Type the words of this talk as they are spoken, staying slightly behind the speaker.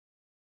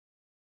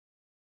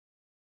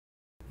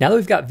Now that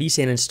we've got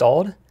vSAN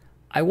installed,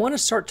 I want to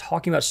start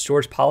talking about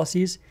storage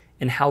policies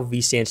and how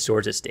vSAN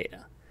stores its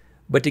data.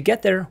 But to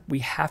get there, we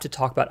have to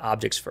talk about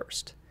objects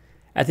first.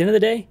 At the end of the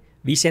day,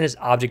 vSAN is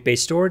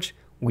object-based storage.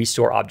 We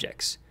store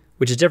objects,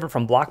 which is different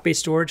from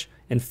block-based storage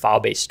and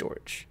file-based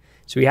storage.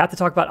 So we have to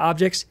talk about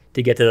objects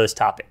to get to those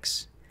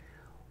topics.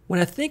 When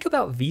I think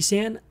about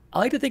vSAN, I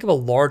like to think of a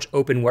large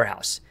open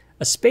warehouse,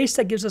 a space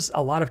that gives us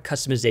a lot of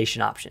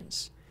customization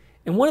options.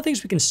 And one of the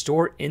things we can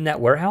store in that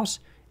warehouse,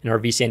 in our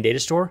vSAN data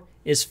store,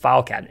 is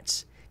file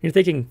cabinets. You're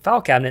thinking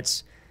file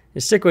cabinets,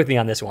 and stick with me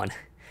on this one.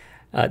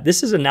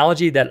 This is an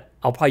analogy that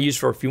I'll probably use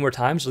for a few more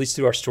times, at least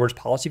through our storage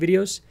policy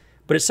videos,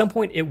 but at some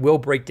point it will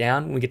break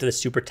down when we get to the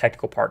super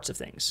technical parts of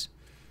things.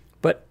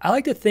 But I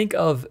like to think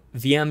of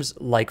VMs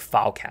like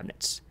file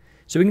cabinets.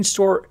 So we can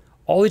store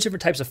all these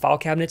different types of file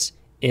cabinets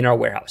in our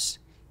warehouse.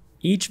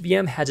 Each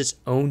VM has its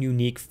own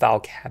unique file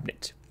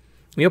cabinet.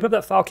 When we open up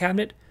that file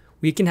cabinet,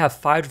 we can have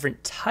 5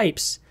 different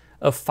types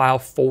of file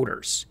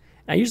folders.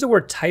 And I use the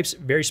word types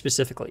very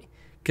specifically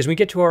because when we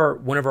get to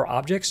one of our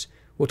objects,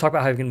 we'll talk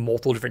about having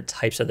multiple different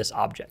types of this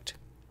object.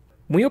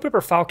 When we open up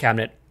our file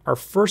cabinet, our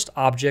first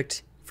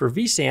object for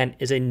vSAN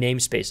is a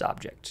namespace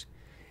object.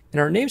 And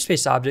our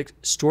namespace object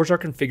stores our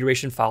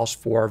configuration files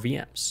for our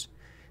VMs.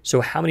 So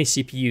how many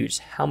CPUs,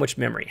 how much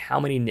memory, how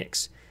many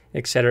NICs,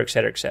 et cetera, et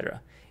cetera, et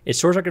cetera. It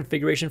stores our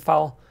configuration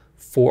file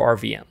for our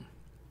VM.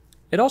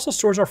 It also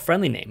stores our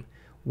friendly name.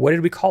 What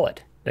did we call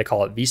it? Did I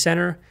call it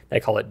vCenter? Did I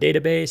call it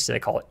database? Did I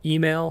call it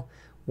email?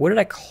 What did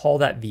I call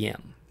that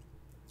VM?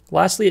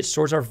 Lastly, it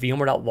stores our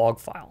VMware.log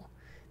file.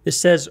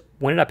 This says,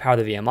 when did I power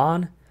the VM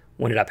on?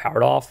 When did I power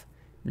it off?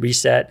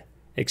 Reset,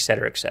 et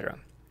cetera, et cetera.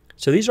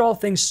 So these are all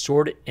things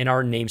stored in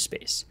our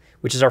namespace,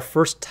 which is our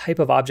first type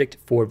of object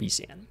for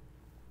vSAN.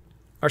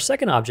 Our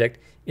second object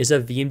is a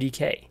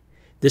VMDK.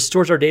 This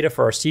stores our data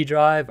for our C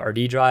drive, our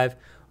D drive,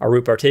 our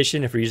root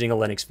partition if we're using a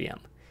Linux VM.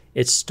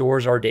 It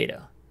stores our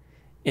data.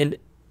 And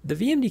the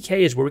VMDK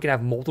is where we can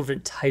have multiple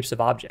different types of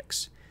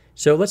objects.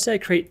 So let's say I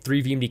create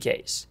 3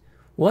 VMDKs.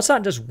 Well, that's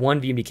not just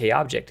one VMDK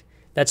object.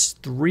 That's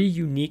 3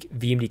 unique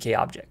VMDK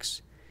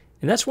objects.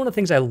 And that's one of the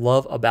things I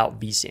love about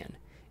vSAN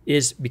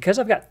is because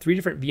I've got 3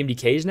 different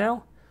VMDKs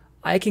now,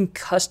 I can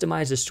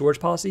customize the storage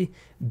policy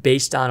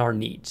based on our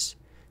needs.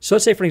 So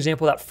let's say, for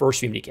example, that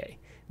first VMDK,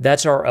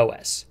 that's our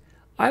OS.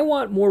 I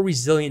want more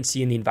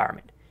resiliency in the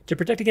environment to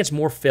protect against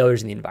more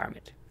failures in the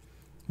environment.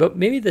 But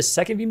maybe the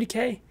second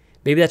VMDK,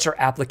 maybe that's our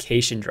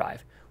application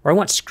drive, where I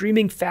want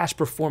screaming fast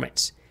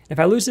performance. If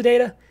I lose the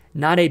data,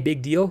 not a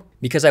big deal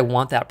because I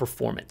want that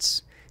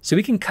performance. So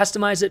we can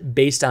customize it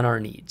based on our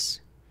needs.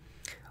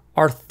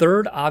 Our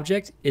third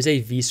object is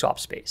a vSWP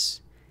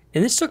space.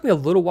 And this took me a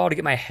little while to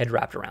get my head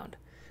wrapped around.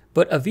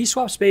 But a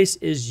vSWP space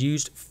is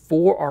used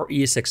for our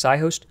ESXi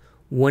host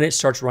when it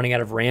starts running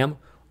out of RAM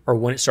or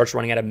when it starts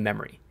running out of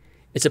memory.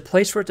 It's a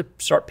place for it to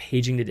start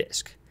paging to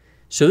disk.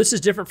 So this is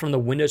different from the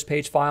Windows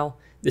page file.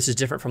 This is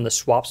different from the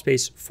swap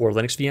space for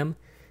Linux VM.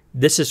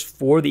 This is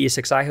for the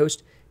ESXi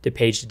host to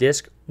page to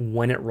disk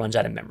when it runs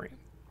out of memory.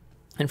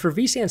 And for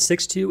vSAN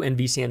 6.2 and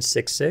vSAN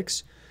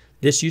 6.6,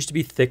 this used to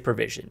be thick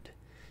provisioned.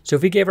 So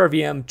if we gave our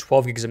VM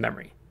 12 gigs of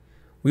memory,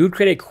 we would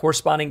create a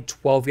corresponding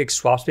 12 gig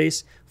swap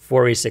space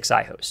for a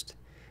ESXi host.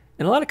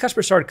 And a lot of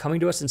customers started coming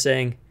to us and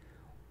saying,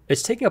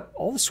 it's taking up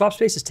all the swap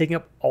space, is taking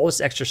up all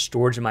this extra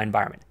storage in my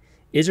environment.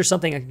 Is there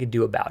something I can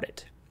do about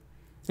it?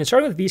 And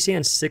starting with vSAN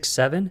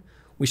 6.7,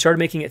 we started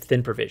making it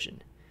thin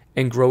provision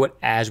and grow it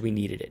as we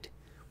needed it,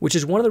 which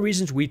is one of the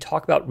reasons we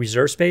talk about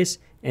reserve space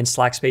and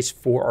slack space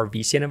for our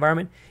vSAN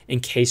environment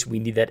in case we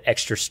need that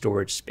extra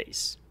storage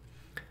space.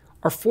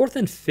 Our fourth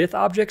and fifth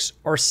objects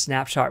are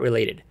snapshot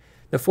related.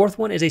 The fourth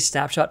one is a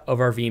snapshot of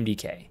our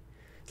VMDK.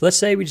 So let's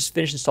say we just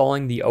finished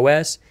installing the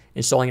OS,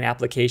 installing an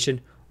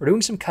application, or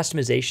doing some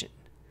customization.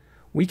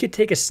 We could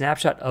take a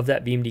snapshot of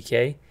that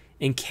VMDK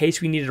in case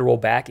we needed to roll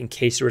back in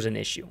case there was an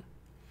issue.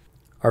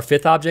 Our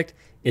fifth object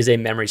is a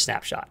memory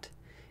snapshot.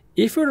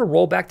 If we were to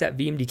roll back that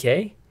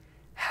VMDK,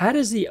 how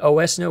does the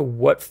OS know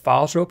what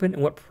files are open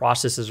and what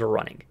processes are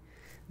running?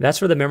 That's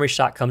where the memory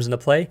shot comes into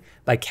play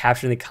by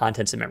capturing the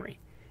contents of memory.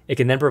 It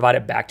can then provide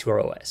it back to our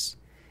OS.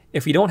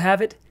 If we don't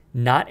have it,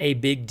 not a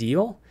big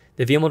deal.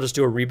 The VM will just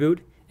do a reboot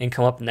and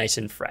come up nice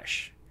and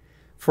fresh.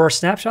 For our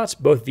snapshots,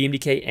 both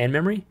VMDK and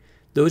memory,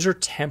 those are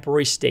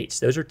temporary states.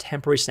 Those are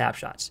temporary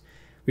snapshots.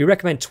 We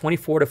recommend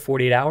 24 to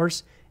 48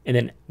 hours, and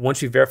then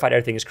once we've verified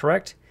everything is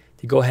correct,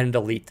 to go ahead and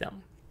delete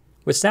them.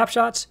 With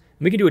snapshots,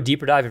 and we can do a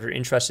deeper dive if you're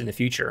interested in the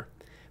future,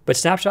 but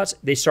snapshots,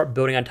 they start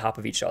building on top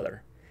of each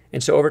other.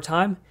 And so over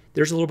time,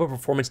 there's a little bit of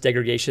performance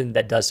degradation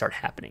that does start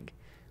happening,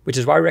 which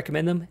is why I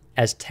recommend them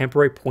as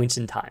temporary points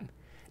in time,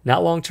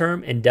 not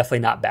long-term and definitely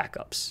not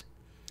backups.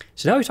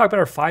 So now we talk about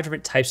our 5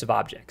 different types of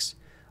objects: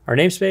 our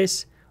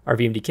namespace, our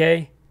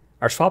VMDK,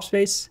 our swap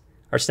space,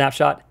 our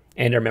snapshot,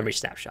 and our memory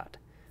snapshot.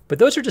 But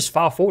those are just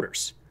file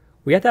folders.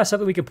 We have to have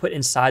something we can put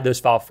inside those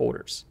file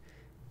folders.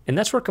 And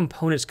that's where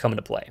components come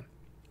into play.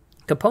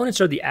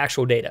 Components are the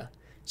actual data.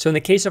 So in the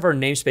case of our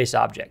namespace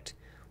object,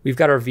 we've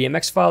got our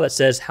VMX file that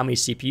says how many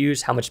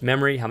CPUs, how much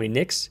memory, how many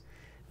NICs.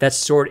 That's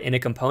stored in a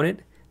component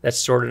that's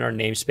stored in our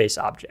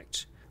namespace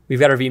object. We've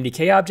got our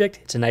VMDK object.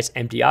 It's a nice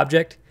empty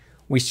object.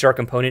 We store a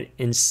component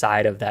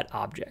inside of that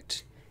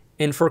object.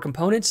 And for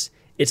components,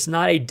 it's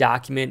not a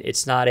document,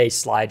 it's not a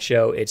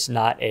slideshow, it's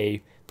not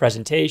a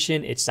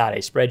presentation, it's not a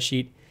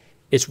spreadsheet.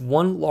 It's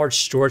one large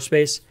storage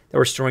space that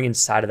we're storing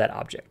inside of that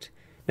object.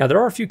 Now, there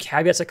are a few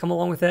caveats that come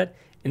along with that,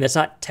 and that's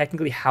not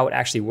technically how it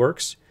actually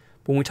works.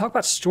 But when we talk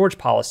about storage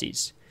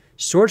policies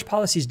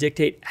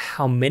dictate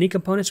how many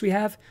components we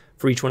have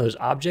for each one of those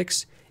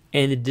objects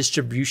and the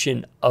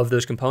distribution of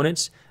those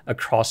components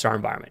across our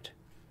environment.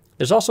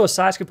 There's also a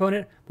size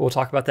component, but we'll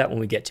talk about that when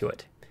we get to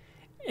it.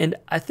 And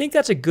I think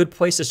that's a good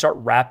place to start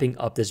wrapping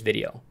up this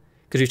video,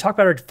 because we've talked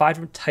about our 5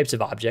 different types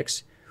of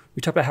objects.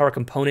 We talked about how our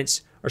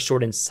components are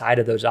stored inside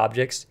of those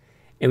objects,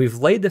 and we've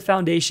laid the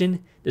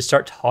foundation to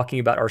start talking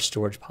about our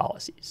storage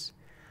policies.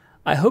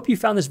 I hope you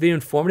found this video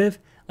informative.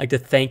 I'd like to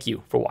thank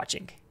you for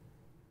watching.